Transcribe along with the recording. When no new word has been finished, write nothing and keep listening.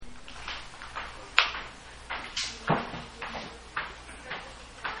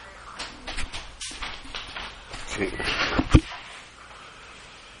Okay.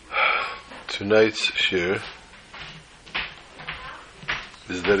 Tonight's shir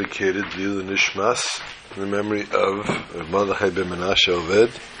is dedicated to the Nishmas in the memory of Mordechai ben Menashe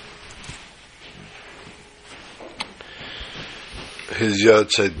Oved. His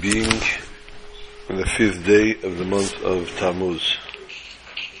yahrzeit being on the 5th day of the month of Tammuz.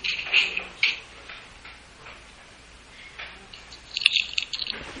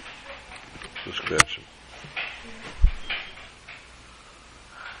 Just scratch him.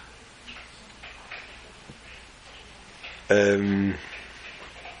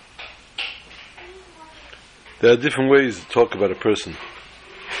 There are different ways to talk about a person.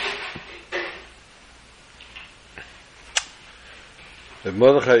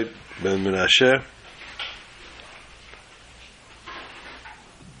 Mordechai ben Menashe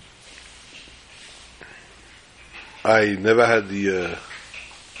I never had the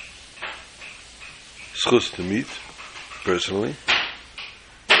schus to meet personally.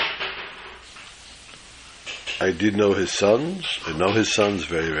 I did know his sons. I know his sons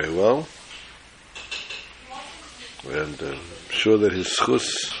very, very well. And I'm sure that his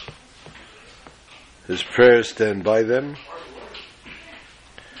schus, his prayers stand by them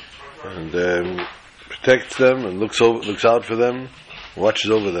and protects them and looks out for them, watches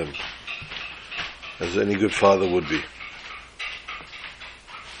over them, as any good father would be.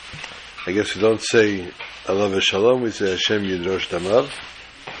 I guess we don't say Allah v'shalom, we say Hashem yidrosh damav,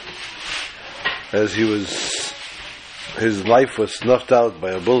 as his life was snuffed out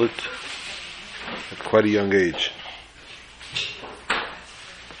by a bullet at quite a young age.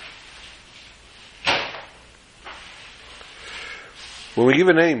 When we give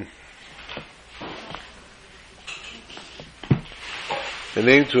a name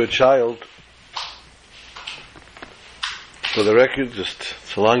to a child, for the record, just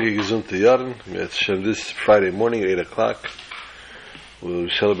Solange Gesundte Jahren, this Friday morning at 8 o'clock, we'll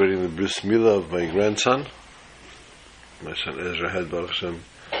be celebrating the bris milah of my grandson. My son Ezra had, Baruch Hashem,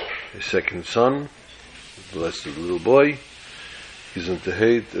 a second son, blessed little boy. Gesundte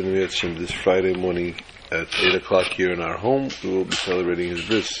Heid, and we had him this Friday morning at 8 o'clock here in our home. We will be celebrating his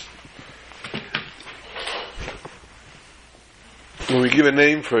bris. When we give a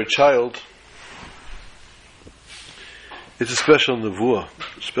name for a child, it's a special nevuah,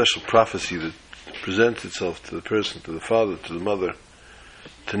 a special prophecy that presents itself to the person, to the father, to the mother,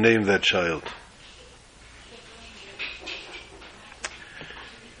 to name that child.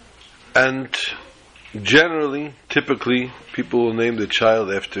 And generally, typically, people will name the child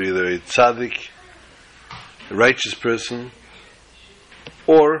after either a tzaddik, a righteous person,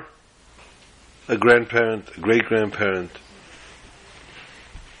 or a grandparent, a great-grandparent.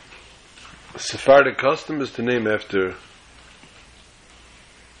 The Sephardic custom is to name after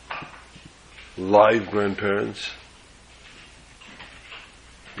live grandparents,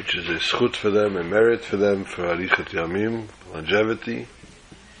 which is a schut for them, a merit for them, for arichat yamim, longevity.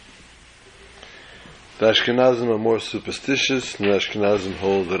 The Ashkenazim are more superstitious, and the Ashkenazim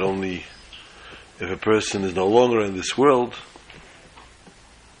hold that only if a person is no longer in this world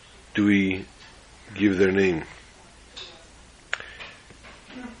do we give their name.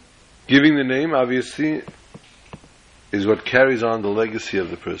 Giving the name, obviously, is what carries on the legacy of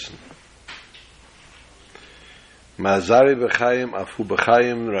the person. Ma'azari b'chayim, afu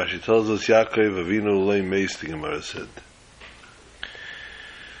b'chayim, Rashi tells us, Yaakov Avinu lay meis, the Gemara said.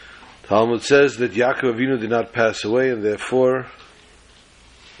 Talmud says that Yaakov Avinu did not pass away, and therefore,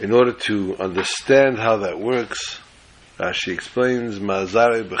 in order to understand how that works, Rashi explains,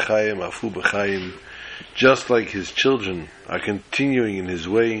 Ma'azari b'chayim, afu b'chayim, just like his children are continuing in his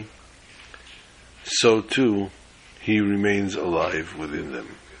way, so too he remains alive within them.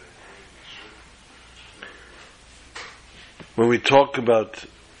 When we talk about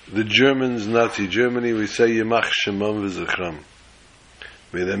the Germans, Nazi Germany, we say Yemach Shemam v'Zichram.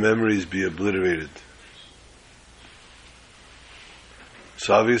 May their memories be obliterated.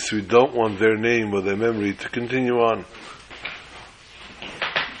 So obviously we don't want their name or their memory to continue on.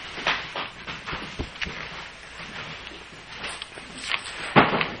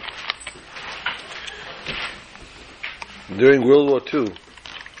 During World War II,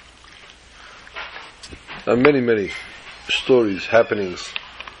 there are many stories, happenings,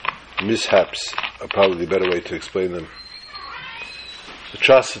 mishaps are probably the better way to explain them.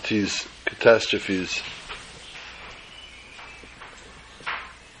 Atrocities, catastrophes.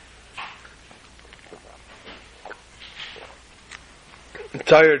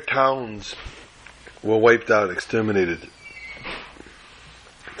 Entire towns were wiped out, exterminated.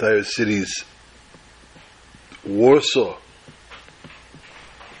 Entire cities. Warsaw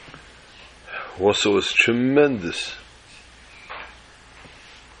Warsaw was tremendous.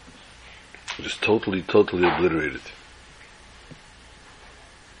 Just totally obliterated.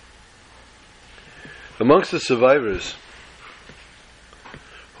 Amongst the survivors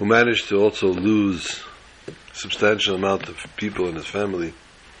who managed to also lose a substantial amount of people in his family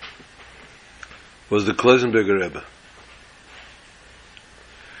was the Kloisenberger Rebbe.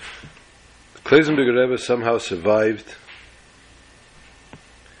 The Kloisenberger Rebbe somehow survived,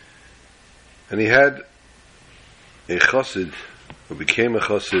 and he had a chassid who became a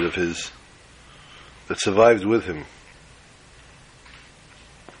chassid of his that survived with him.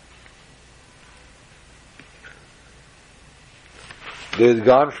 They had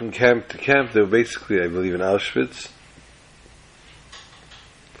gone from camp to camp. They were basically, I believe, in Auschwitz.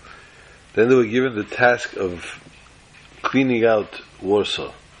 Then they were given the task of cleaning out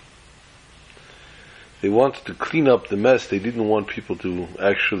Warsaw. They wanted to clean up the mess. They didn't want people to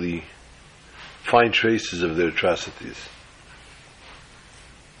actually find traces of their atrocities.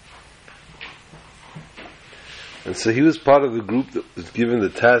 And so he was part of the group that was given the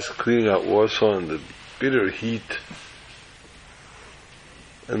task of cleaning out Warsaw in the bitter heat.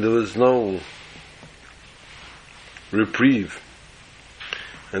 And there was no reprieve.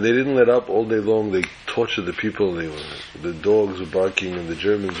 And they didn't let up all day long. They tortured the people. The dogs were barking and the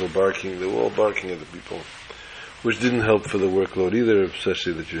Germans were barking. They were all barking at the people, which didn't help for the workload either,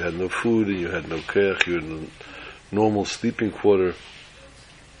 especially that you had no food and you had no kerch, you had no normal sleeping quarter.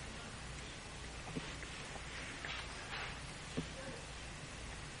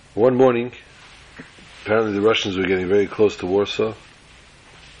 One morning, apparently the Russians were getting very close to Warsaw.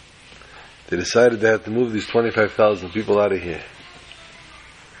 They decided they had to move these 25,000 people out of here.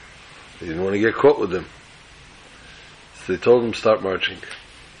 They didn't want to get caught with them. So they told them, start marching.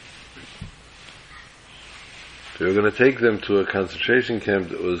 They were going to take them to a concentration camp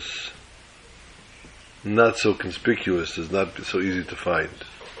that was not so conspicuous, is not so easy to find.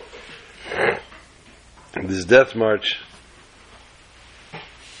 And this death march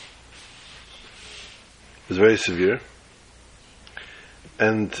was very severe.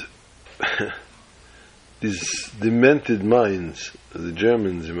 And these demented minds of the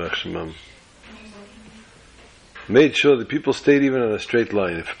Germans, Yimach Shemam, made sure that people stayed even on a straight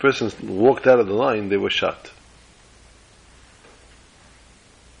line. If a person walked out of the line, they were shot.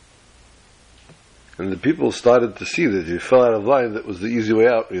 And the people started to see that if you fell out of line, that was the easy way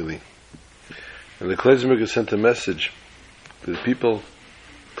out, really. And the Kloisenberger sent a message to the people,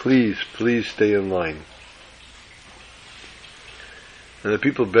 please stay in line. And the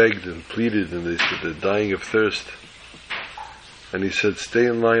people begged and pleaded, and they said they're dying of thirst. And he said, stay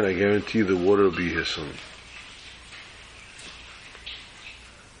in line, I guarantee you the water will be here soon.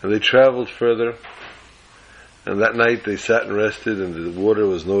 And they traveled further, and that night they sat and rested, and the water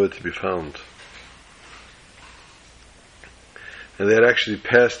was nowhere to be found. And they had actually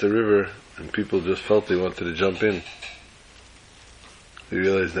passed a river, and people just felt they wanted to jump in. They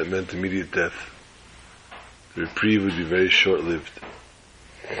realized that meant immediate death. The reprieve would be very short-lived.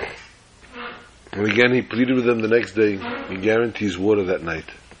 And again, he pleaded with them the next day. He guarantees water that night.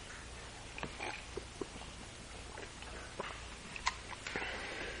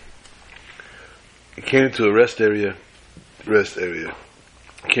 He came to a rest area.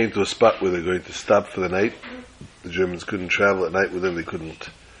 He came to a spot where they're going to stop for the night. The Germans couldn't travel at night with them. They couldn't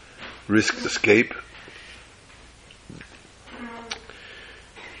risk escape.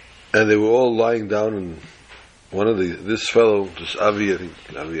 And they were all lying down, and one of this fellow, this Avi, I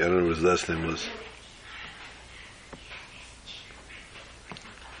don't know what his last name was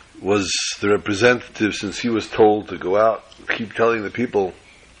the representative, since he was told to go out, keep telling the people,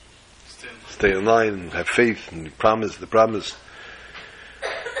 stay in line and have faith and promise the promise.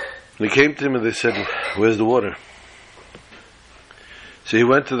 And they came to him and they said, where's the water? So he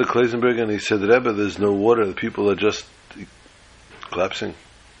went to the Kloisenberger and he said, Rebbe, there's no water, the people are just collapsing,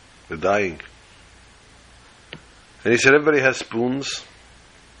 they're dying. And he said, everybody has spoons.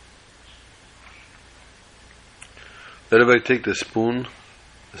 Let everybody take the spoon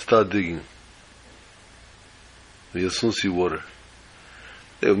and start digging. And you'll soon see water.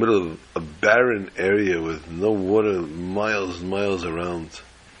 They were in the middle of a barren area with no water, miles and miles around.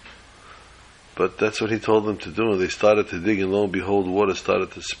 But that's what he told them to do. And they started to dig, and lo and behold, water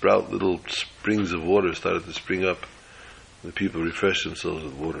started to sprout. Little springs of water started to spring up. The people refreshed themselves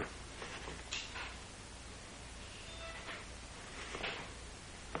with water.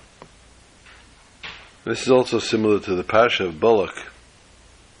 This is also similar to the Parsha of Balak,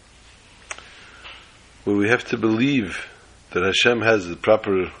 where we have to believe that Hashem has the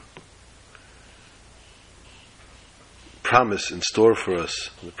proper promise in store for us,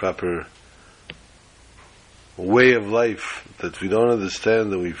 the proper way of life that we don't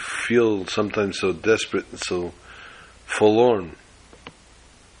understand, that we feel sometimes so desperate and so forlorn.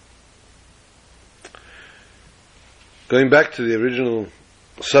 Going back to the original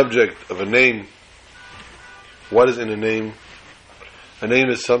subject of a name, what is in a name? A name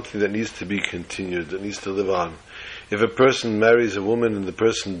is something that needs to be continued, that needs to live on. If a person marries a woman and the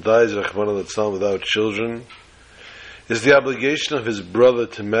person dies, Rahman al-Islam, without children, it's the obligation of his brother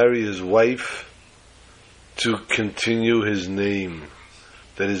to marry his wife to continue his name,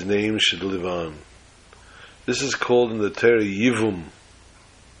 that his name should live on. This is called in the Torah Yivum.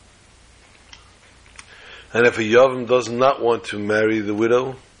 And if a Yavam does not want to marry the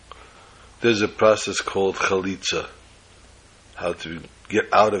widow, there's a process called Chalitza. How to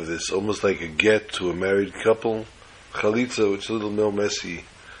get out of this, almost like a get to a married couple. Chalitza, which is a little more messy,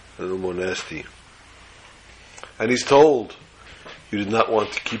 a little more nasty. And he's told, you did not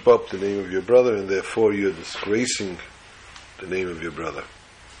want to keep up the name of your brother, and therefore you're disgracing the name of your brother.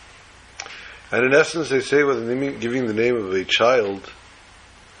 And in essence, they say with giving the name of a child,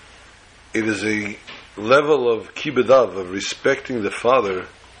 it is a level of kibbadav, of respecting the father,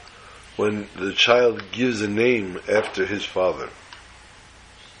 when the child gives a name after his father.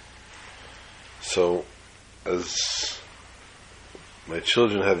 So, as my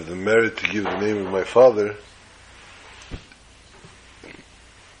children have the merit to give the name of my father,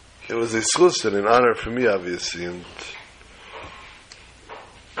 it was a schus and an honor for me, obviously, and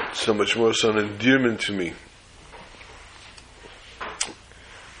so much more so an endearment to me.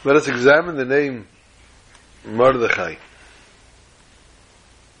 Let us examine the name Mordechai.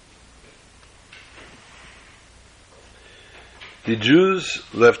 The Jews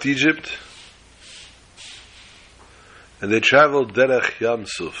left Egypt and they traveled Derech Yam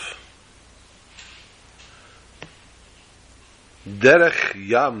Suf. Derech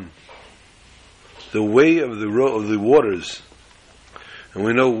Yam, the way of the waters. And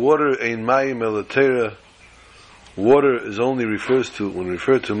we know water ein mayim elatera. Water is only refers to, when we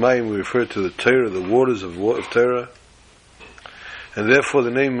refer to mayim, we refer to the Torah, the waters of Torah. And therefore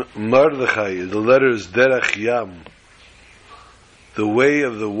the name Mordechai, the letters Derech Yam, the way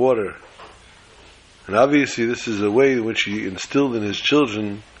of the water. And obviously this is the way in which he instilled in his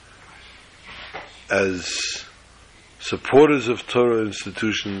children as supporters of Torah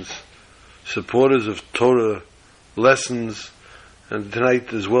institutions, supporters of Torah lessons, and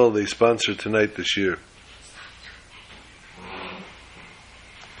tonight as well, they sponsor tonight this year.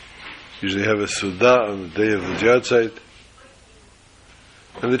 Usually have a Suda on the day of the Yahrzeit,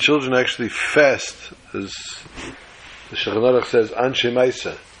 and the children actually fast, as the Shulchan Aruch says, Anshe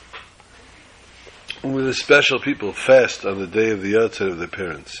Maisa. Only the special people fast on the day of the Yahrzeit of their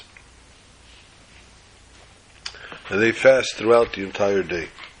parents. And they fast throughout the entire day.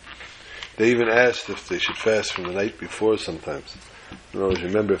 They even asked if they should fast from the night before sometimes. I don't always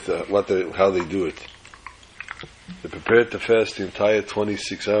remember how they do it. They're prepared to fast the entire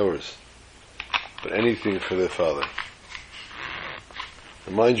 26 hours. But anything for their father.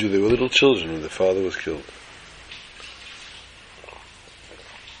 And mind you, they were little children when their father was killed.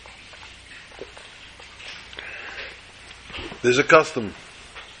 There's a custom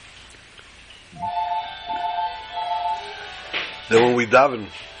that when we daven,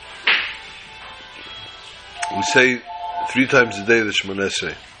 we say 3 times a day the Shemona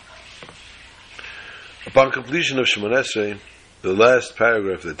Esrei. Upon completion of Shemona Esrei, the last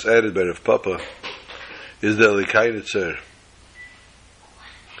paragraph that's added by Rav Papa is the Elikai Netzer.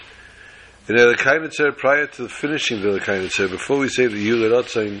 In Elikai Netzer, prior to finishing the Elikai Netzer, before we say the Yulei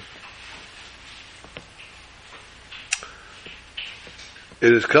Ratzain,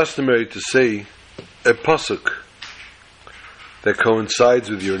 it is customary to say a pasuk that coincides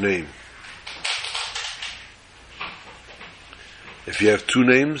with your name. If you have 2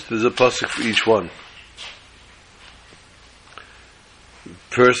 names, there's a pasuk for each one.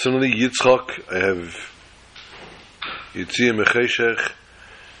 Personally, Yitzchak, I have Yitziyah Mecheshech,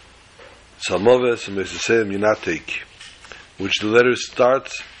 Salmoves, and Mesesem Yinatek, which the letter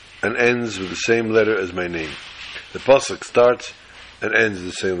starts and ends with the same letter as my name. The pasuk starts and ends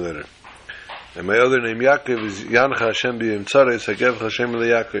with the same letter. And my other name, Yaakov, is Yancha Hashem B'Yem Tzares, Hagev Hashem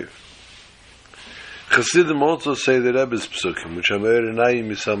Yaakov. Chassidim also say the Rebbe's psukim, which are Meir Enayim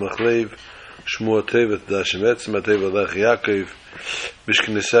Yisamach Leiv, Shmuah Tevet Dashem Etzem Atev Alech Yaakov,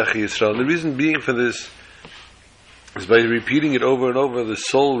 Bishknesechi Yisrael. The reason being for this is by repeating it over and over, the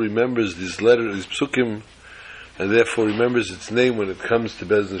soul remembers these letters, these psukim, and therefore remembers its name when it comes to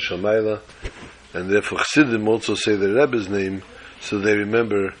Bezdin Shamayla, and therefore Chassidim also say the Rebbe's name, so they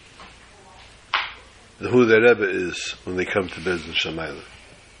remember who their Rebbe is when they come to Bezdin Shamayla.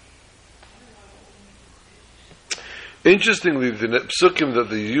 Interestingly, the psukim that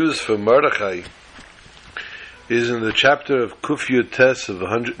they use for Mordechai is in the chapter of Kuf Yud Tes of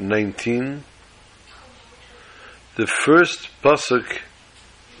 119, the first pasuk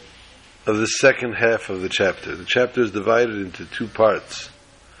of the second half of the chapter. The chapter is divided into two parts,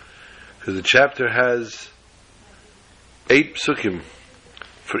 because the chapter has 8 psukim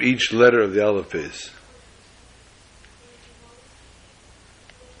for each letter of the Aleph Beis.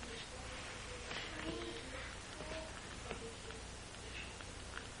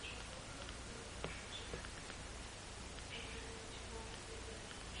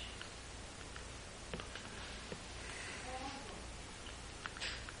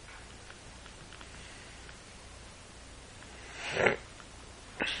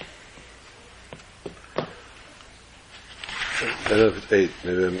 I don't know if it's 8.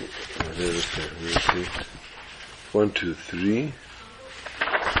 Maybe see. 1, 2, 3,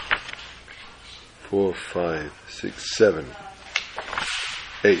 4, 5, 6, 7,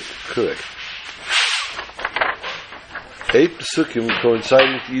 8. Correct. 8 psukim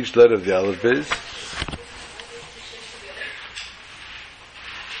coinciding with each letter of the Aleph Beis.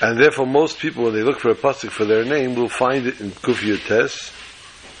 And therefore most people, when they look for a pasuk for their name, will find it in Kuf Yud Tes.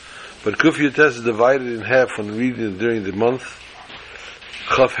 But Kuf Yud Tes is divided in half when reading it during the month.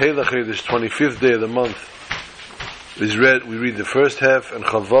 Chav Hei L'Chedesh, 25th day of the month, is read. We read the first half, and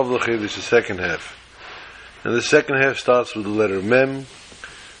Chav Vav L'Chedesh, the second half. And the second half starts with the letter Mem,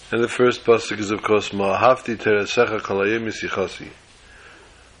 and the first pasuk is, of course, Ma'ahavti Terasecha Kol Hayom Yisichasi.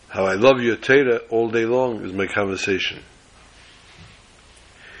 How I love your Torah all day long is my conversation.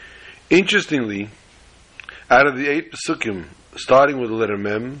 Interestingly, out of the 8 pasukim, starting with the letter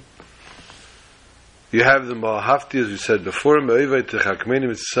Mem, you have the Ma'ahavti, as we said before,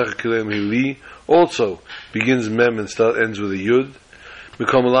 also begins Mem and ends with a Yud.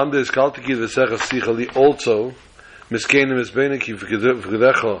 Also,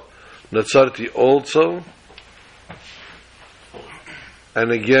 Natsarti also,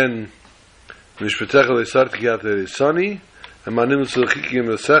 and again, Mishpatecha Leisarti Gata Sani, and Manim Sulchikim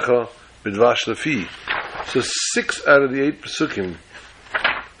Lesecha Midvash Lafi. So 6 out of the 8 pasukim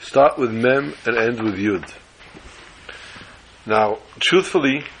start with Mem and end with Yud. Now,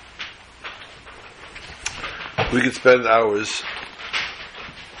 truthfully, we could spend hours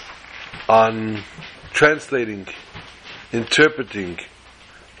on translating, interpreting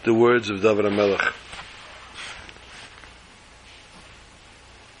the words of David HaMelech.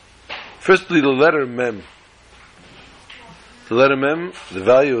 Firstly, the letter Mem. The letter Mem, the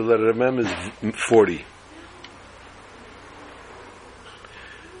value of the letter Mem is 40.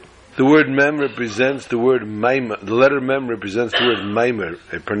 The word Mem represents the word Maimer. The letter Mem represents the word Maimer,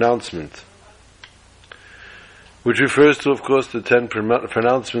 a pronouncement, which refers to, of course, the 10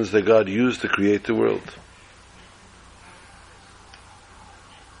 pronouncements that God used to create the world.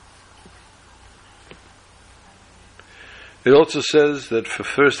 It also says that for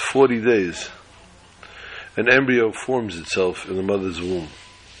first 40 days, an embryo forms itself in the mother's womb.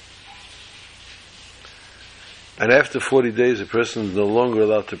 And after 40 days, a person is no longer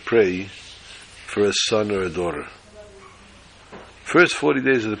allowed to pray for a son or a daughter. First 40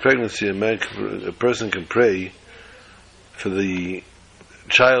 days of the pregnancy, a person can pray for the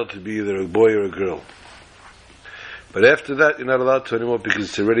child to be either a boy or a girl. But after that, you're not allowed to anymore because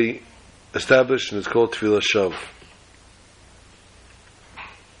it's already established and it's called Tefillah Shav.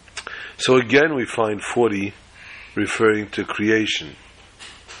 So again, we find 40 referring to creation.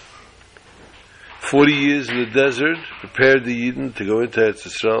 40 years in the desert prepared the Yidden to go into Eretz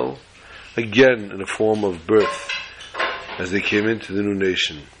Yisrael, again in a form of birth, as they came into the new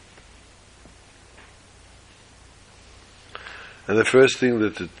nation. And the first thing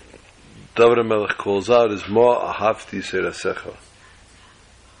that the David HaMelech calls out is Ma Ahavti Serasecha.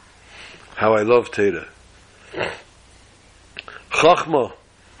 How I love Torah. Chachma.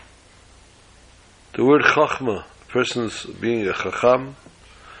 The word Chachma, a person's being a Chacham,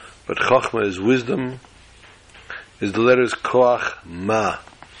 but Chachma is wisdom, is the letters Koach Ma.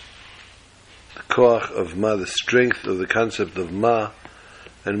 The Koach of Ma, the strength of the concept of Ma,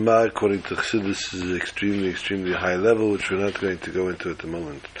 and Ma, according to Chassidus, is extremely, extremely high level, which we're not going to go into at the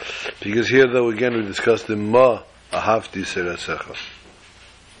moment. Because here, though, again, we discussed the Ma Ahavti Serasecha.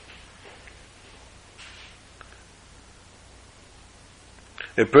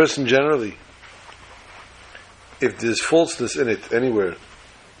 A person generally, if there's falseness in it anywhere,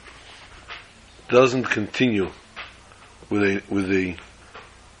 doesn't continue with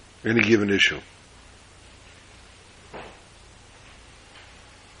any given issue.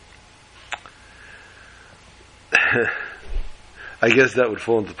 I guess that would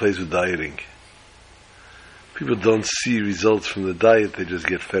fall into place with dieting. People don't see results from the diet, they just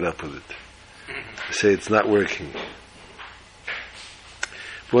get fed up with it. They say it's not working.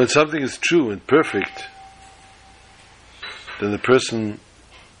 But when something is true and perfect, then the person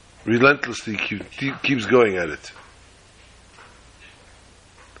relentlessly keeps going at it.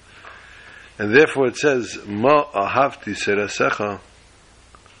 And therefore it says, Ma ahavti serasecha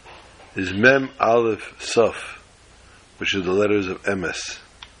is Mem Aleph Saf, which are the letters of Emes.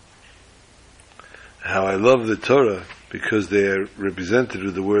 How I love the Torah, because they are represented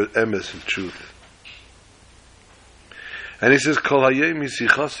with the word Emes, of truth. And he says, Kol hayom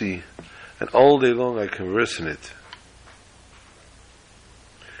sichasi, and all day long I converse in it.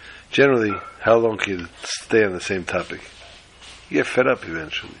 Generally, how long can you stay on the same topic? You get fed up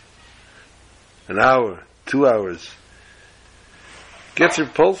eventually. An hour, 2 hours. Gets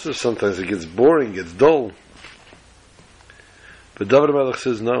repulsive sometimes, it gets boring, gets dull. But David HaMelech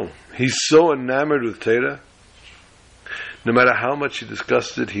says no. He's so enamored with Torah, no matter how much he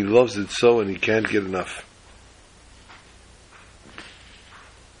discusses it, he loves it so and he can't get enough.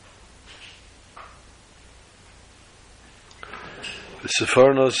 The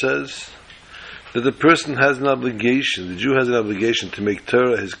Sefarno says that the person has an obligation, the Jew has an obligation to make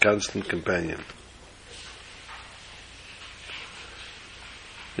Torah his constant companion.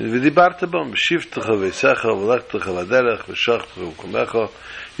 You have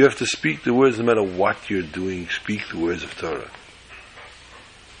to speak the words no matter what you're doing, speak the words of Torah.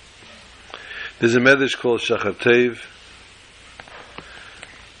 There's a medrash called Shachar Tev,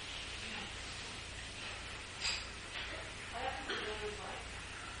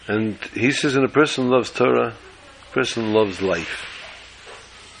 and he says when a person loves Torah, a person loves life.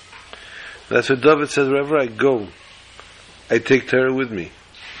 That's what David says, wherever I go, I take Torah with me.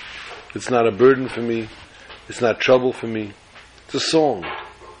 It's not a burden for me. It's not trouble for me. It's a song.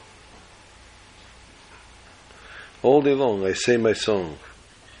 All day long I say my song.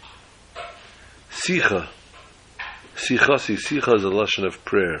 Sicha. Sichasi. Sicha is a lashon of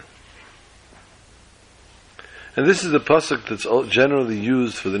prayer. And this is the pasuk that's generally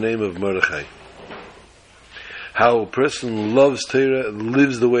used for the name of Mordechai. How a person loves Torah,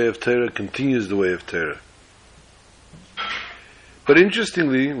 lives the way of Torah, continues the way of Torah. But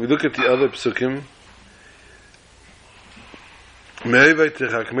interestingly, we look at the other psukim.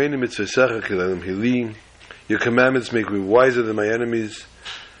 Your commandments make me wiser than my enemies,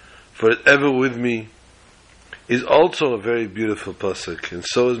 forever with me, is also a very beautiful pasuk. And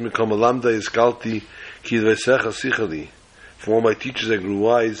so is Mikom Alamda Iskalti Ki Dveisecha Sichali. From all my teachers I grew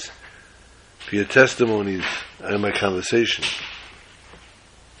wise, for your testimonies and my conversation.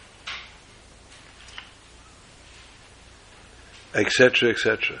 Etc.,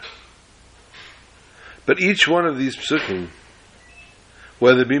 etc. But each one of these psukim,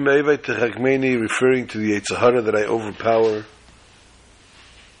 whether it be Me'evai Techakmeni, referring to the Yetzer Hara that I overpower,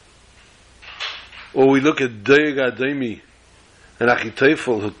 or we look at Doeg Adami and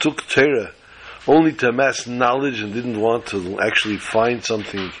Achitofel, who took Torah only to amass knowledge and didn't want to actually find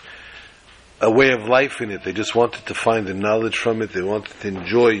something, a way of life in it. They just wanted to find the knowledge from it. They wanted to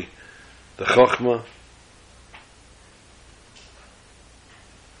enjoy the Chokhmah.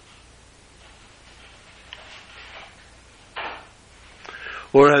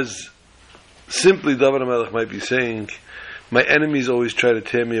 Or as simply David HaMelech might be saying, my enemies always try to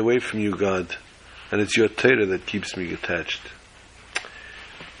tear me away from you, God, and it's your Torah that keeps me attached.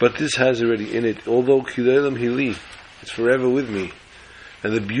 But this has already in it, although Kileilam Hili, it's forever with me,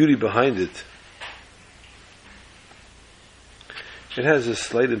 and the beauty behind it, it has a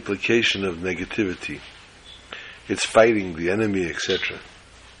slight implication of negativity. It's fighting the enemy, etc.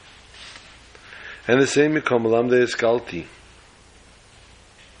 And the same Mikom Lamde Eskalti.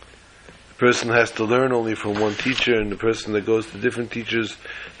 The person has to learn only from one teacher, and the person that goes to different teachers,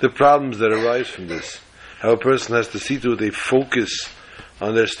 the problems that arise from this. How a person has to see to it they focus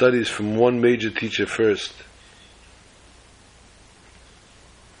on their studies from one major teacher first.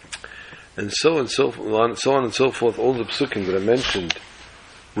 And so on and so forth, all the psukim that I mentioned,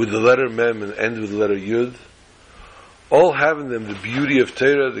 with the letter Mem and end with the letter Yud, all have in them the beauty of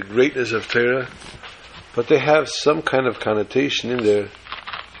Torah, the greatness of Torah, but they have some kind of connotation in there.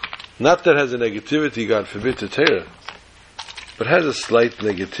 Not that has a negativity, God forbid, to Torah, but has a slight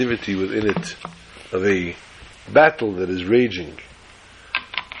negativity within it of a battle that is raging.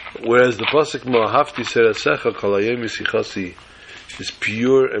 Whereas the pasuk Ma'ahavti Serasecha Kol Hayom Sichasi is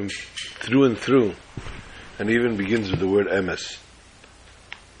pure and through, and even begins with the word Emes.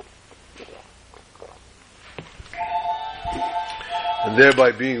 And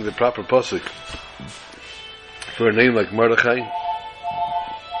thereby being the proper pasuk for a name like Mordechai.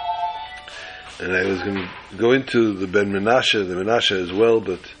 And I was going to go into the Ben Menashe, the Menashe as well,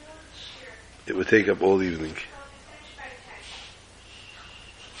 but it would take up all evening.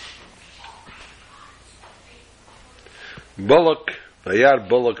 Balak, Bayar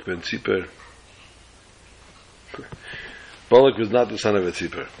Balak ben Tzipor. Balak was not the son of a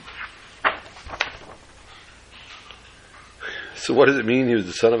Tzipor. So what does it mean he was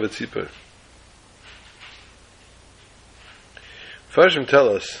the son of a Tzipor? Farshim tell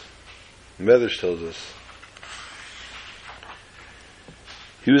us, Medrash tells us,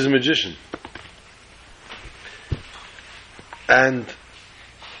 he was a magician. And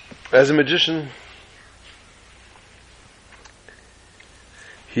as a magician,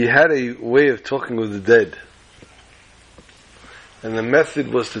 he had a way of talking with the dead. And the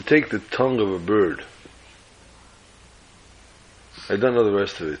method was to take the tongue of a bird. I don't know the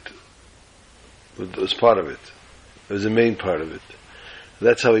rest of it. It was part of it. It was the main part of it.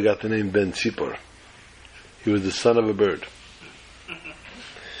 That's how he got the name Ben Tzipor. He was the son of a bird.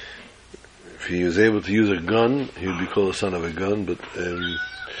 If he was able to use a gun, he would be called the son of a gun, but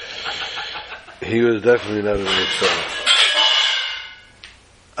he was definitely not a nice fellow.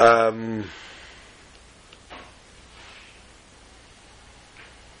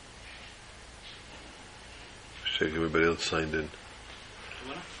 Check if everybody else signed in.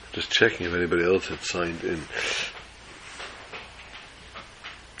 Just checking if anybody else had signed in.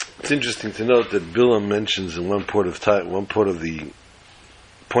 It's interesting to note that Bilam mentions in one part of the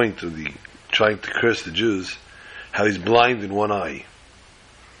point of the trying to curse the Jews, how he's blind in one eye.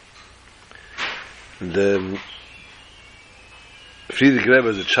 And Friedrich Rebbe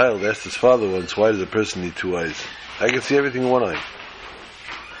as a child asked his father once, why does a person need two eyes? I can see everything in one eye.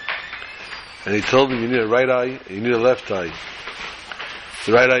 And he told him, you need a right eye, and you need a left eye.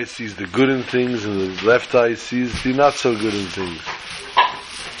 The right eye sees the good in things, and the left eye sees the not so good in things.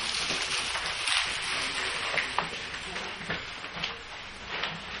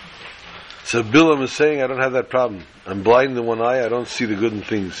 So Bilam is saying, I don't have that problem. I'm blind in one eye, I don't see the good in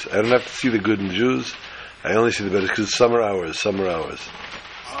things. I don't have to see the good in Jews, I only see the bad, because summer hours.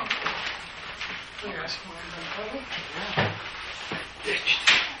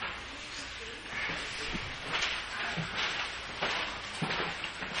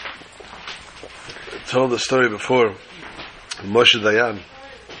 I told the story before. Moshe Dayan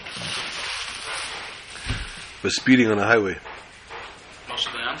was speeding on a highway. Moshe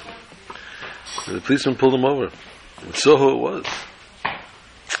Dayan? And the policeman pulled him over. And so who it was.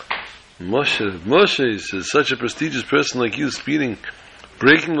 Moshe, he says, such a prestigious person like you speeding,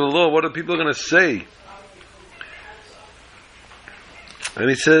 breaking the law, what are people going to say? And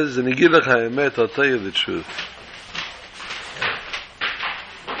he says, and I'll tell you the truth.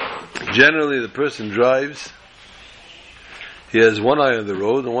 Generally, the person drives, he has one eye on the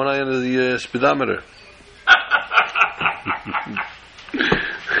road and one eye on the speedometer.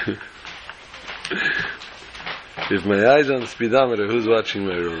 If my eye's on the speedometer, who's watching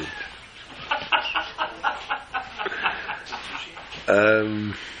my road?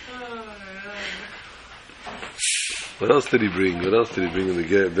 What else did he bring? What else did he bring in the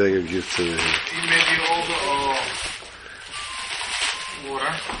bag of gifts over here? Maybe all the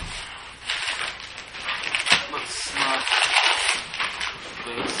water. But it's not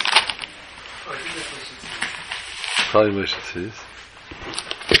this. Probably my shit says.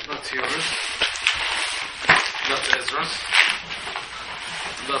 That's yours. That's Ezra's.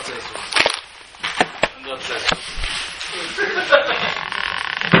 That's Ezra's. And that's Ezra's.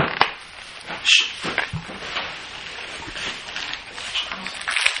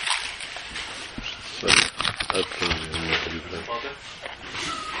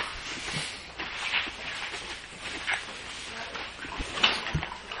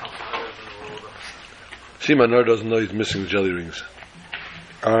 See, my nerd doesn't know he's missing the jelly rings.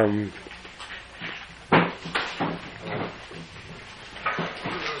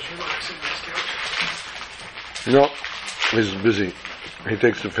 No, he's busy. He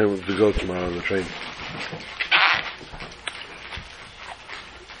takes the family to go tomorrow on the train.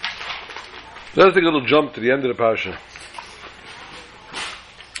 Let's take a little jump to the end of the parsha.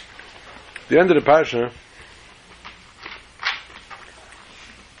 The end of the parsha,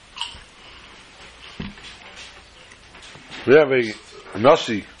 we have a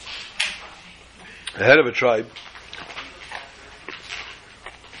Nasi, a head of a tribe,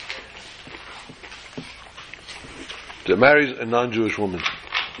 that marries a non-Jewish woman.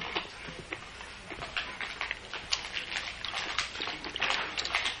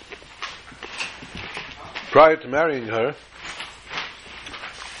 Prior to marrying her,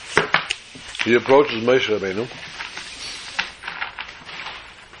 he approaches Moshe Rabbeinu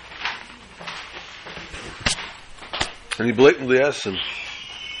And he blatantly asks him,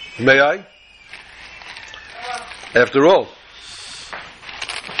 may I? After all,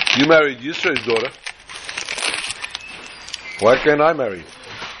 you married Yisro's daughter. Why can't I marry?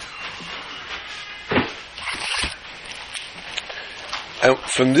 And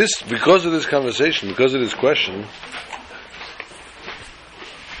from this, because of this conversation, because of this question,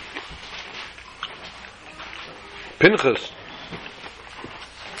 Pinchas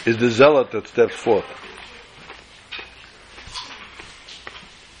is the zealot that steps forth.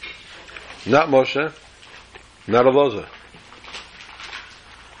 Not Moshe, not Elazar.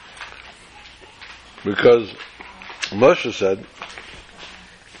 Because Moshe said,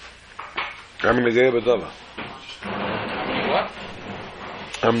 I'm Nogea B'Davar. What?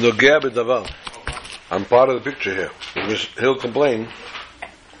 I'm Nogea B'Davar. I'm part of the picture here. Because he'll complain.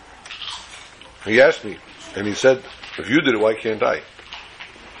 He asked me, and he said, if you did it, why can't I?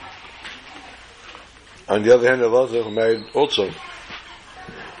 On the other hand, Elazar, who married also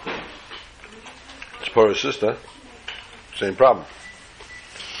Zipporah's sister, same problem.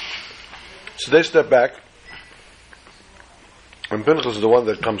 So they step back, and Pinchas is the one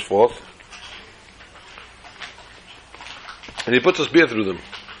that comes forth, and he puts a spear through them.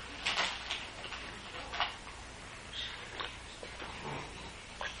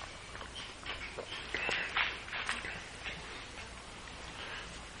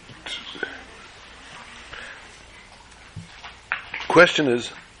 Question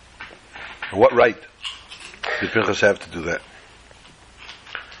is, what right did Pinchas have to do that?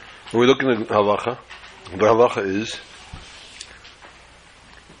 When we look in the halacha, is,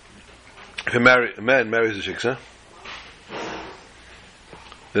 if a man marries a shiksa,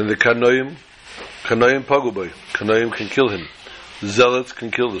 then the Kanoim paguboy, Kanoim can kill him. Zealots can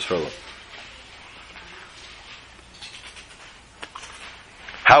kill this fellow.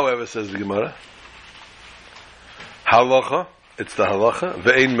 However, says the Gemara, halacha, it's the halacha,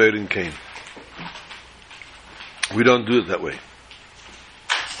 ve'ein meirin kain. We don't do it that way.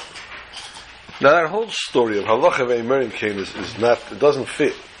 Now that whole story of halacha ve'ein meirin kain is not, it doesn't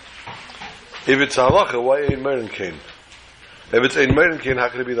fit. If it's halacha, why ein meirin kain? If it's ein meirin kain, how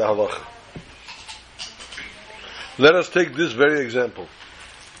can it be the halacha? Let us take this very example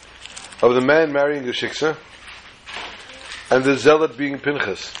of the man marrying a shiksa and the zealot being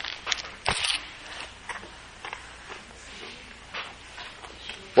Pinchas.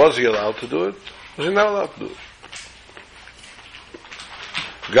 Was he allowed to do it? Was he not allowed to do it?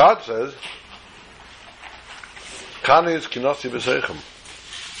 God says, Kani is kinasi b'seichem.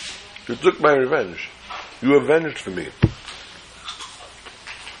 You took my revenge. You avenged for me.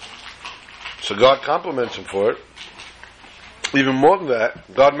 So God compliments him for it. Even more than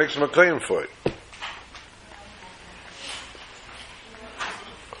that, God makes him a claim for it.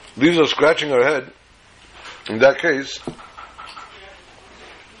 These are scratching our head. In that case,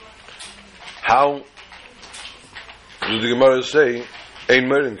 how does the Gemara say, Ein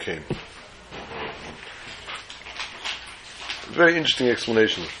Meirin came? Very interesting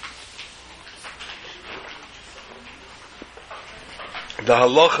explanation. The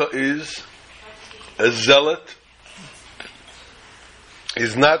halacha is a zealot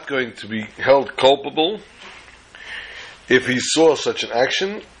is not going to be held culpable if he saw such an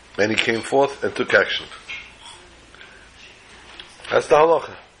action and he came forth and took action. That's the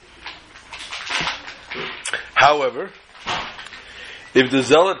halacha. However, if the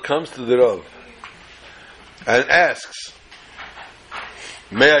zealot comes to the Rav and asks,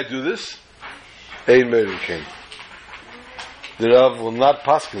 may I do this? Ein meirin kain. The Rav will not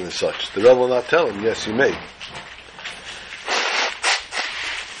paskin as such. The Rav will not tell him, yes, you may.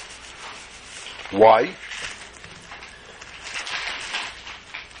 Why?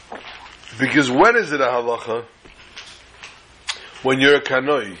 Because when is it a halacha? When you're a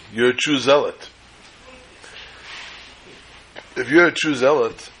kanoi, you're a true zealot. If you're a true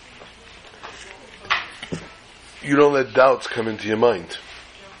zealot, you don't let doubts come into your mind.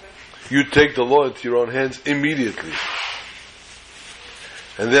 You take the law into your own hands immediately.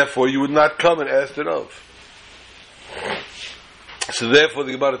 And therefore you would not come and ask the Rav. So therefore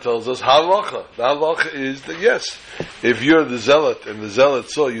the Gemara tells us, halacha. The halacha is that yes, if you're the zealot and the zealot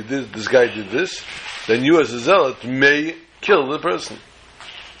saw you did, this guy did this, then you as a zealot may kill the person.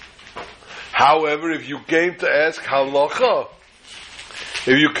 However, if you came to ask halacha,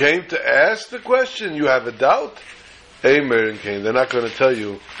 if you came to ask the question, you have a doubt, ein meirin kain. They're not going to tell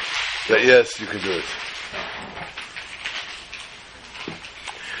you that yes, you can do it.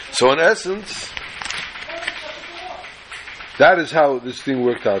 So in essence, that is how this thing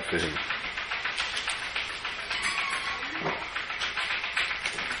worked out for him.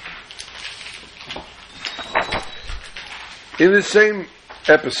 In the same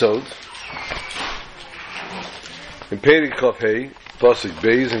episode, in Perek Chof Hei, Pasuk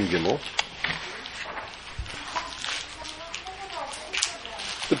Beis and Gimel,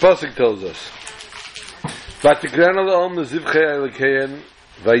 the Pasuk tells us, "Vatikran ha'am l'zivchei elokeihen,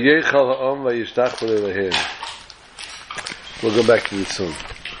 vayechal ha'am vayishtachvu Eloheihem." We'll go back to this soon.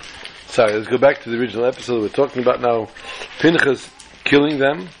 Sorry, let's go back to the original episode. We're talking about now Pinchas killing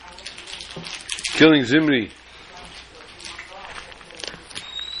them, killing Zimri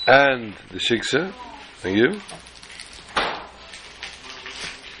and the Shiksa. Thank you.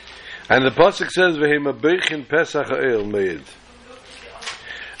 And the pasuk says, "V'heimabeichin Pesach ha'el meid,"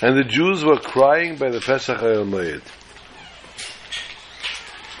 and the Jews were crying by the Pesach ha'el meid.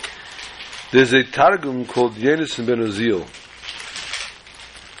 There's a Targum called Yonasan ben Uzziel.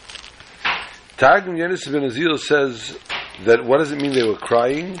 Targum Yonasan ben Uzziel says that what does it mean they were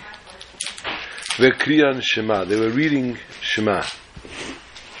crying? V'kriyan Shema. They were reading Shema.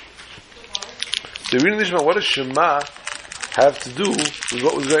 They're reading the Shema. What does Shema have to do with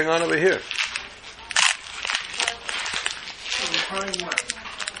what was going on over here?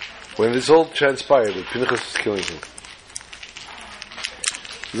 When this all transpired, that Pinchas was killing him.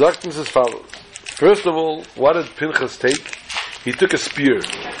 Zaktin says follows. First of all, what did Pinchas take? He took a spear.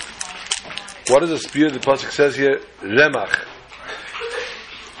 What is a spear? The pasuk says here, remach.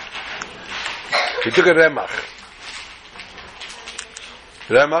 He took a remach.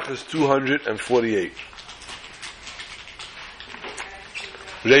 Remach is 248.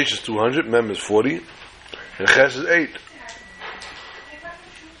 Reish is 200, Mem is 40, and Ches is 8.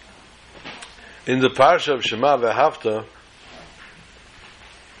 In the parsha of Shema V'Havta,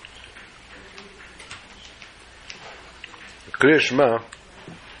 Kriya Shema,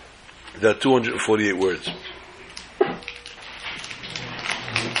 there are 248 words.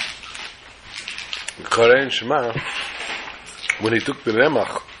 Korean Shema, when he took the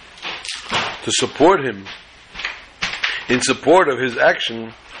Remach to support him, in support of his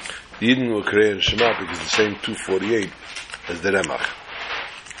action, the Yidden were Korean Shema because it's the same 248 as the Remach.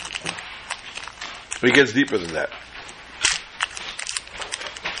 But it gets deeper than that.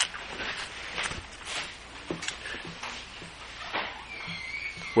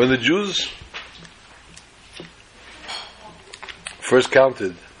 When the Jews first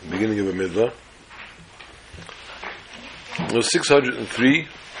counted, the beginning of the Midvah, there was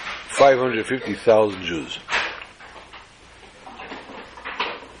 550,000 Jews.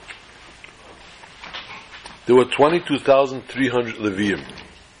 There were 22,300 Levium.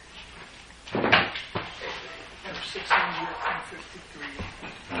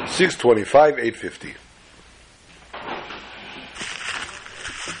 625, 850.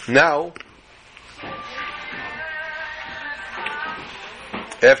 Now,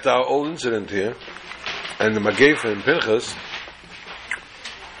 after our old incident here, and the Magefa and Pinchas,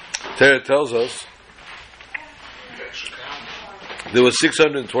 Torah tells us there were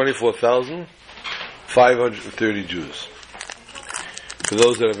 624,530 Jews. For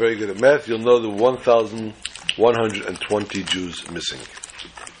those that are very good at math, you'll know there were 1,120 Jews missing.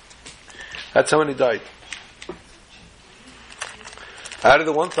 That's how many died. Out of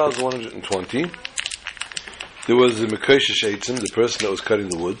the 1,120, there was the Mekoshesh Eitzim, the person that was cutting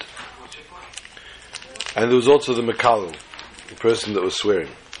the wood, and there was also the Mekalel, the person that was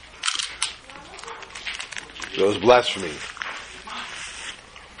swearing. That was blasphemy.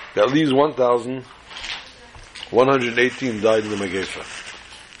 That leaves 1,118 died in the Magefa.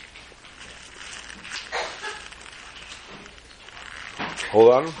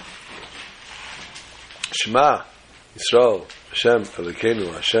 Hold on. Shema Yisrael Hashem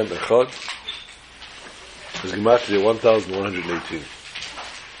Elokeinu Hashem Echad is gematria 1,118.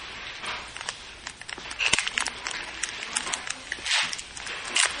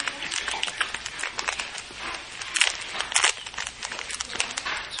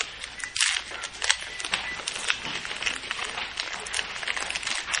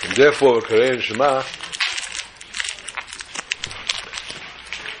 And therefore, Korean Shema,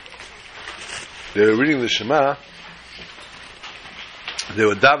 they were reading the Shema, they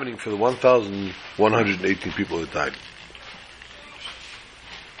were davening for the 1,118 people that died.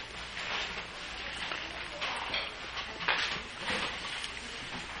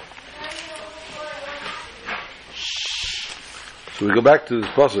 So we go back to this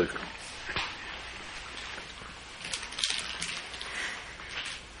pasuk.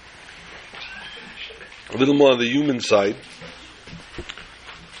 A little more on the human side.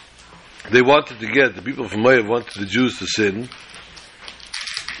 They wanted to get, the people from Moab wanted the Jews to sin,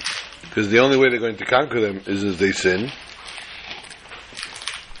 because the only way they're going to conquer them is if they sin.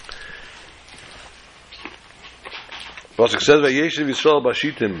 Was it says by Yeshiv Yisrael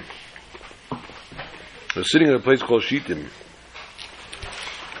Bashitim. They're sitting in a place called Shittim.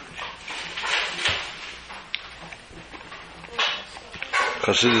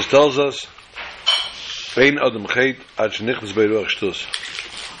 Chassidus tells us, Ein Adam Chet Ad Shenichnas Bei Ruach Shtus.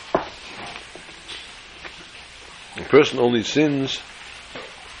 A person only sins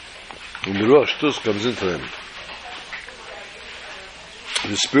when the Ruach Shtus comes into them.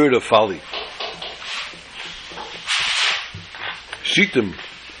 The spirit of folly. Shittim.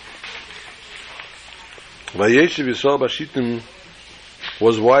 Vayeshiv Yisrael Bashittim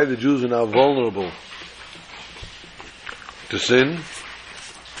was why the Jews are now vulnerable to sin,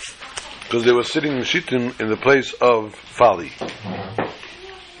 because they were sitting in Shittim in the place of folly.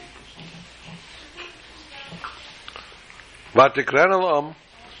 Vatikran al-Am,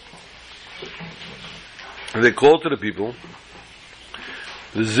 and they called to the people,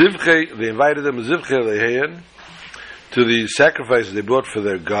 the Zivche, they invited them Zivche Leheyan, to the sacrifices they brought for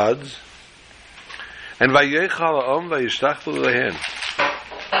their gods, and Vayechal Am Vayishtachtel Lehen,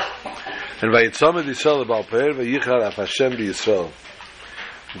 and Vayitzamed Yisrael Baal Pe'er Vayichal Af Hashem B'Yisrael.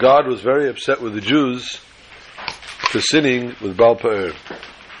 God was very upset with the Jews for sinning with Baal Pe'er.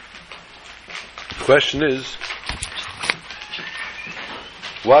 The question is,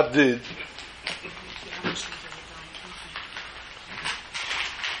 what did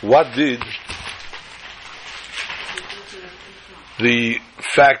the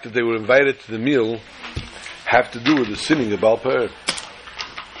fact that they were invited to the meal have to do with the sinning of Baal Pe'er?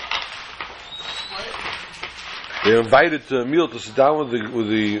 They were invited to a meal to sit down with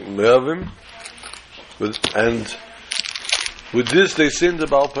the Me'avim, and with this they sinned to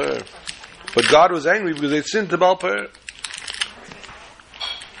Baal Pe'er. But God was angry because they sinned to Baal Pe'er.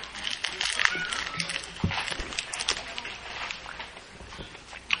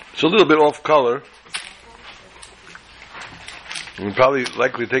 It's a little bit off color. It will probably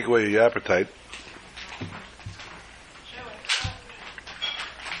likely take away your appetite.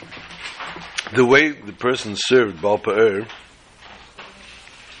 The way the person served Baal Pe'er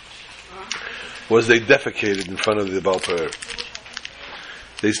was they defecated in front of the Baal Pe'er.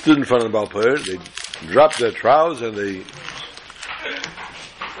 They stood in front of the Baal Pe'er, they dropped their trowels, and they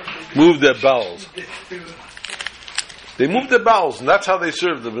moved their bowels. They moved their bowels, and that's how they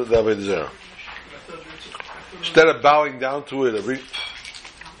served the Avodah Zarah. Instead of bowing down to it,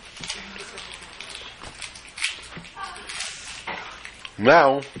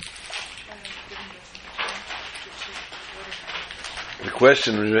 now the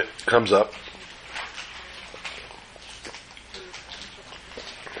question comes up: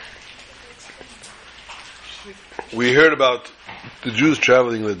 we heard about the Jews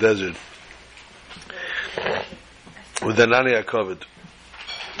traveling in the desert with the Nani HaKavod.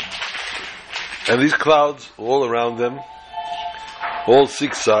 And these clouds all around them, all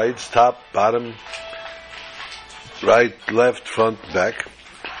six sides, top, bottom, right, left, front, back.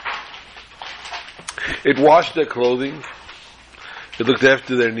 It washed their clothing. It looked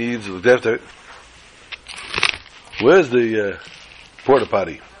after their needs. It looked after... Where's the porta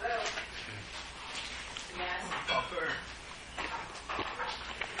potty?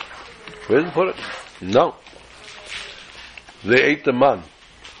 Where's the porta? No. They ate the man.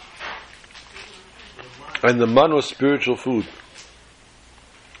 And the man was spiritual food.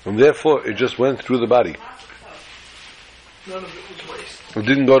 And therefore, it just went through the body. None of it was waste. It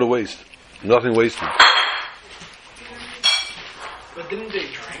didn't go to waste. Nothing wasted. But didn't they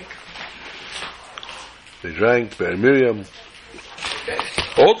drink? They drank. Ber Miriam.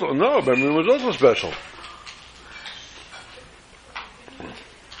 Also, no, Ber Miriam was also special.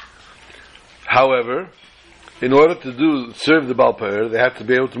 However, in order to serve the Baal Pe'er, they had to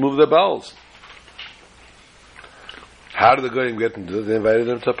be able to move their bowels. How did the Goyim get them to do it? They invited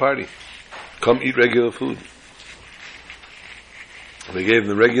them to a party. Come eat regular food. They gave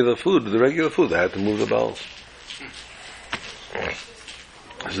them the regular food. They had to move the bowels.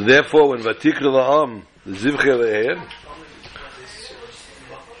 So therefore, when Vatikra La'am, the Zivche Le'er,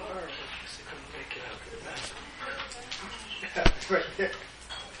 Right there.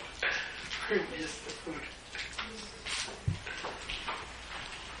 Just the food.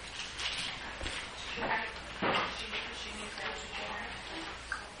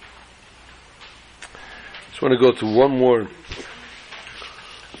 I want to go to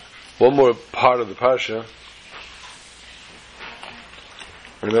one more part of the Parsha,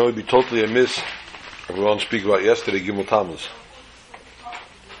 and that would be totally amiss if we won't speak about yesterday, Gimel Tammuz.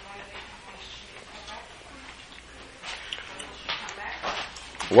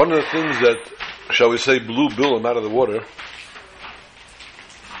 One of the things that, shall we say, blew Bilam out of the water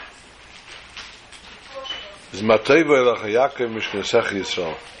is Mateva Elacha Yaakov Mishknesecha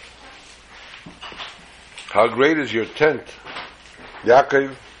Yisrael. How great is your tent,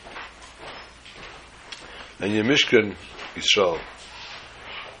 Yaakov, and your Mishkan, Yisrael.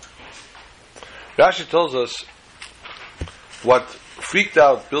 Rashi tells us what freaked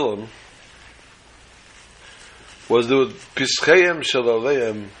out Bilam was the Pischayim Shel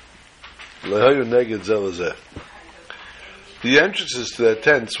Aleim Lehayu Neged Zelazeh. The entrances to their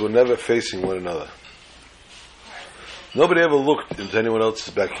tents were never facing one another. Nobody ever looked into anyone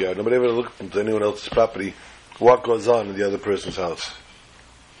else's backyard. Nobody ever looked into anyone else's property, what goes on in the other person's house.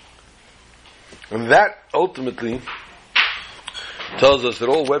 And that ultimately tells us that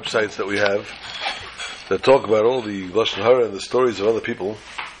all websites that we have that talk about all the Lashon Hara and the stories of other people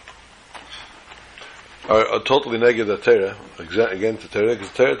are totally negative to Torah, against the Torah,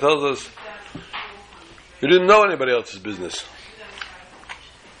 because Torah tells us you didn't know anybody else's business.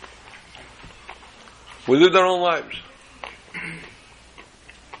 We lived our own lives.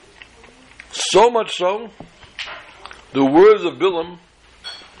 So much so, the words of Bilam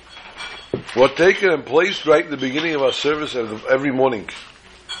were taken and placed right in the beginning of our service every morning.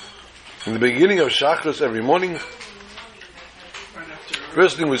 In the beginning of Shachris every morning,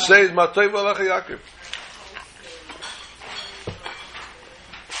 first thing we say is Matov Alecha Yaakov.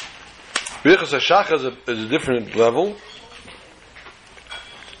 Birchas HaShachar is a different level.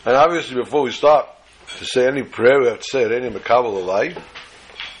 And obviously before we start to say any prayer, we have to say it any Mekabel Alai.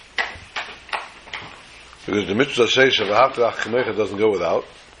 Because the mitzvah says Shavahach Chamecha doesn't go without.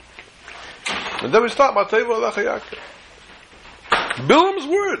 And then we start Matov Alecha Yaakov. Bilam's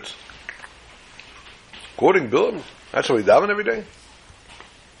words. Quoting Bilam, that's what we daven every day.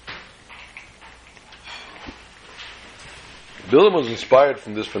 Bilam was inspired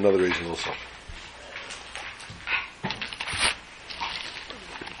from this for another reason also.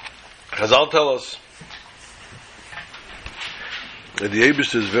 Chazal tell us that the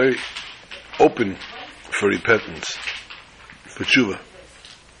Eibishter is very open for repentance, for tshuva.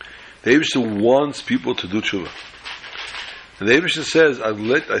 The Eibishter wants people to do tshuva. And the Eibishter says,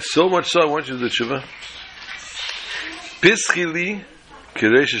 I so much so I want you to do tshuva. Pischili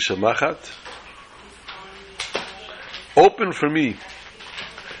kiresh shamachat. Open for me.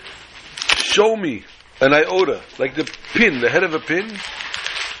 Show me an iota, like the pin, the head of a pin,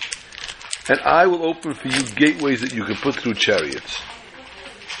 and I will open for you gateways that you can put through chariots.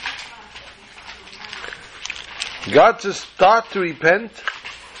 God says, start to repent.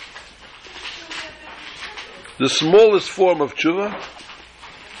 The smallest form of tshuva,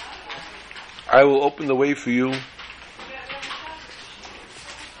 I will open the way for you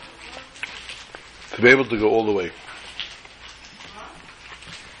to be able to go all the way.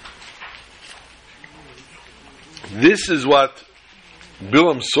 This is what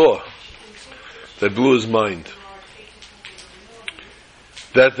Bilam saw that blew his mind.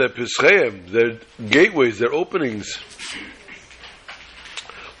 That the Pischayim, their gateways, their openings,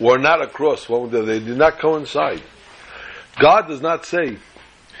 were not across. They did not coincide. God does not say,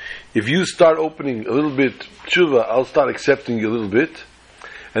 if you start opening a little bit tshuva, I'll start accepting you a little bit.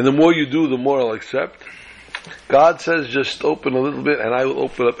 And the more you do, the more I'll accept. God says, just open a little bit and I will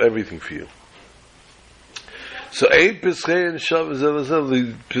open up everything for you. So the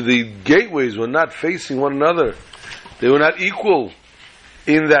gateways were not facing one another. They were not equal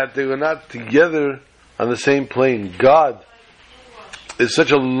in that they were not together on the same plane. God is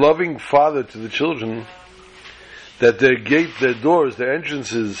such a loving father to the children that their gate, their doors, their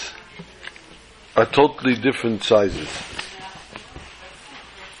entrances are totally different sizes.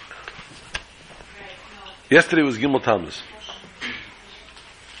 Yesterday was Gimel Tammuz.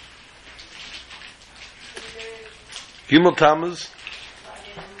 Gimel Tammuz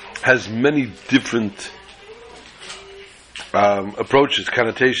has many different approaches,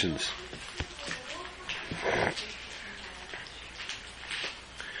 connotations.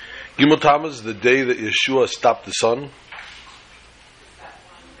 Gimel Tammuz is the day that Yeshua stopped the sun.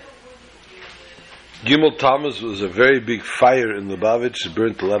 Gimel Tammuz was a very big fire in Lubavitch. It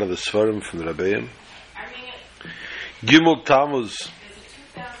burnt a lot of the Sfarim from the Rabbeim. Gimel Tammuz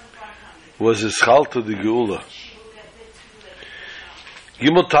was his Chalta de Geula.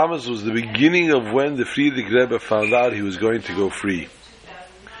 Gimel Tammuz was the beginning of when the Frierdiker Rebbe found out he was going to go free.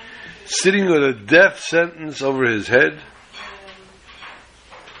 Sitting with a death sentence over his head,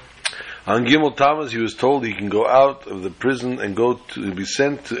 on Gimel Tammuz he was told he can go out of the prison and be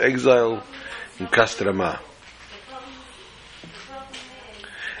sent to exile in Kastrama.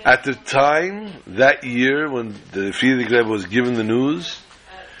 At the time, that year, when the Frierdiker Rebbe was given the news,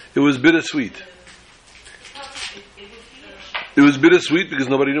 it was bittersweet. It was bittersweet because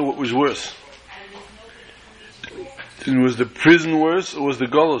nobody knew what was worse. And was the prison worse or was the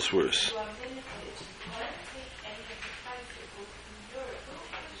Golus worse?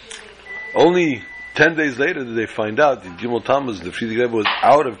 Only 10 days later did they find out that Gimel Tammuz, the Frierdiker Rebbe, was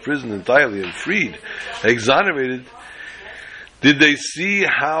out of prison entirely and freed, exonerated. Did they see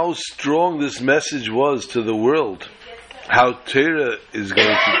how strong this message was to the world? How Torah is going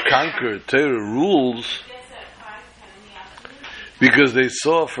to conquer, Torah rules, because they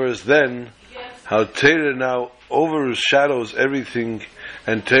saw first then how Torah now overshadows everything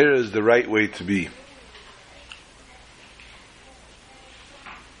and Torah is the right way to be.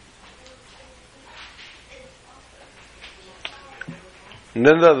 And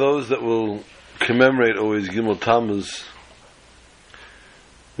then there are those that will commemorate always Gimel Tammuz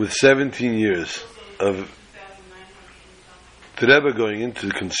with 17 years of the Rebbe going into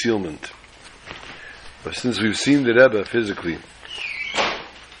concealment. But since we've seen the Rebbe physically,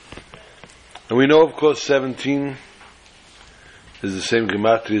 and we know of course 17 is the same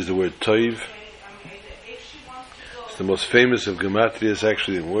gematria as the word Toiv. It's the most famous of gematrias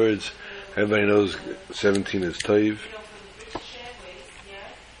actually in words. Everybody knows 17 is Toiv.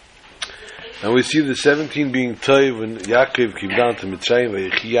 And we see the 17 being Toiv when Yaakov came down to Mitzrayim,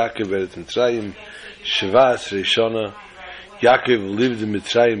 Vayechi Yaakov Eretz Mitzrayim, Shavas Rishona. Yaakov lived in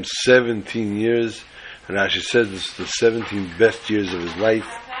Mitzrayim 17 years, and Rashi says this is the 17 best years of his life,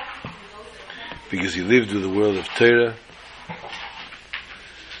 because he lived with the world of Torah.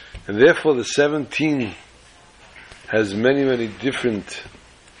 And therefore the 17 has many, many different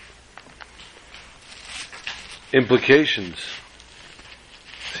implications.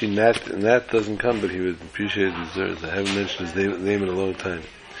 See, Nat doesn't come, but he would appreciate his desserts. I haven't mentioned his name in a long time.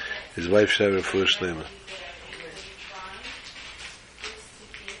 His wife, Shara Refuah Shlema.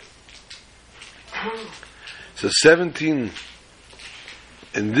 So 17,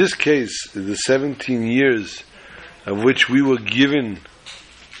 in this case, the 17 years of which we were given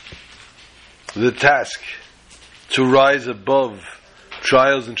the task to rise above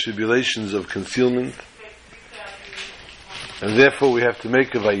trials and tribulations of concealment, and therefore we have to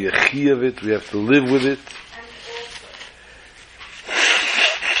make a vayechi of it, we have to live with it.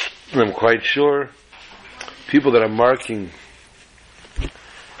 And I'm quite sure people that are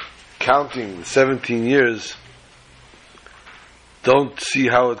counting the 17 years don't see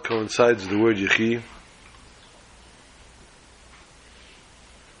how it coincides with the word yechi.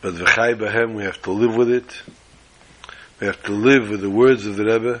 But v'chai b'hem, we have to live with it. We have to live with the words of the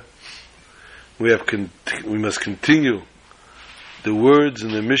Rebbe. We must continue the words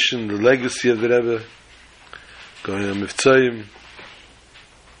and the mission, the legacy of the Rebbe, going on Mivtzayim,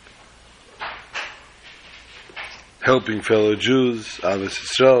 helping fellow Jews, Avos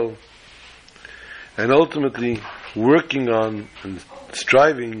Yisrael, and ultimately working on and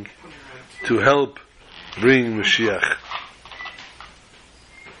striving to help bring Mashiach,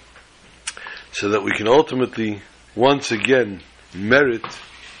 so that we can ultimately once again merit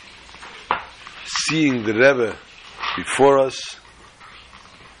seeing the Rebbe before us,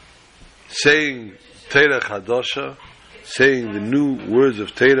 saying Torah Chadasha, saying the new words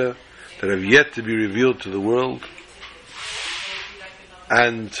of Torah that have yet to be revealed to the world,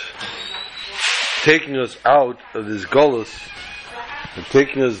 and taking us out of this Golus, and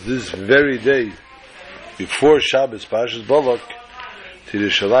taking us this very day before Shabbos, Parshas Balak, to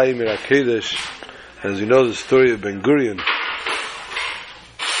Yerushalayim Ir HaKodesh. As you know the story of Ben Gurion,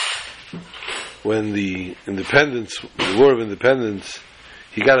 when the War of Independence,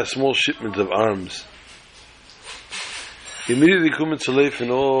 he got a small shipment of arms. Immediately Kumet Salef in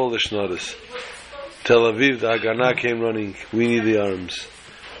all the Shnadas. Tel Aviv, the Haganah came running, we need the arms.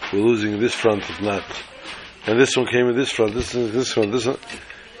 We're losing this front if not. And this one came in this front, this one.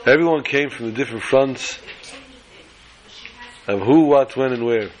 Everyone came from the different fronts of who, what, when, and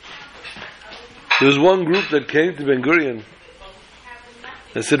where. There was one group that came to Ben Gurion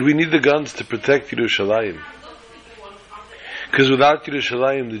and said, we need the guns to protect Yerushalayim. Because without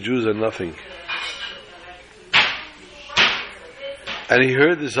Yerushalayim, the Jews are nothing. And he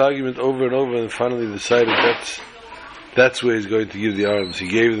heard this argument over and over and finally decided that's where he's going to give the arms. He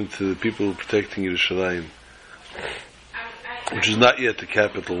gave them to the people protecting Yerushalayim, which was not yet the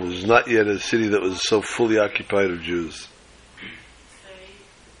capital, which was not yet a city that was so fully occupied of Jews.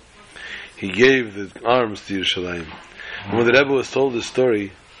 He gave the arms to Yerushalayim. And when the Rebbe was told this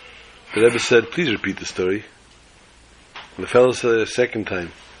story, the Rebbe said, please repeat the story. And the fellow said it a second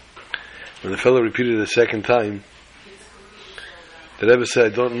time. When the fellow repeated it a second time, the Rebbe said,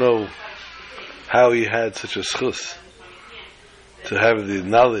 I don't know how he had such a schus to have the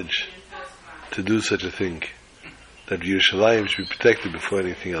knowledge to do such a thing, that Yerushalayim should be protected before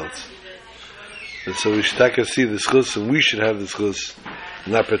anything else. And so we should see the schus, and we should have the schus,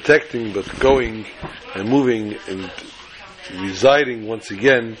 not protecting, but going and moving and residing once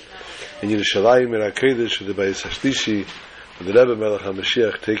again in Yerushalayim HaKodesh, the Bayis HaShlishi, with the Rebbe Melech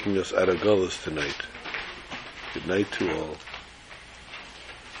HaMashiach taking us out of Golus tonight. Good night to all.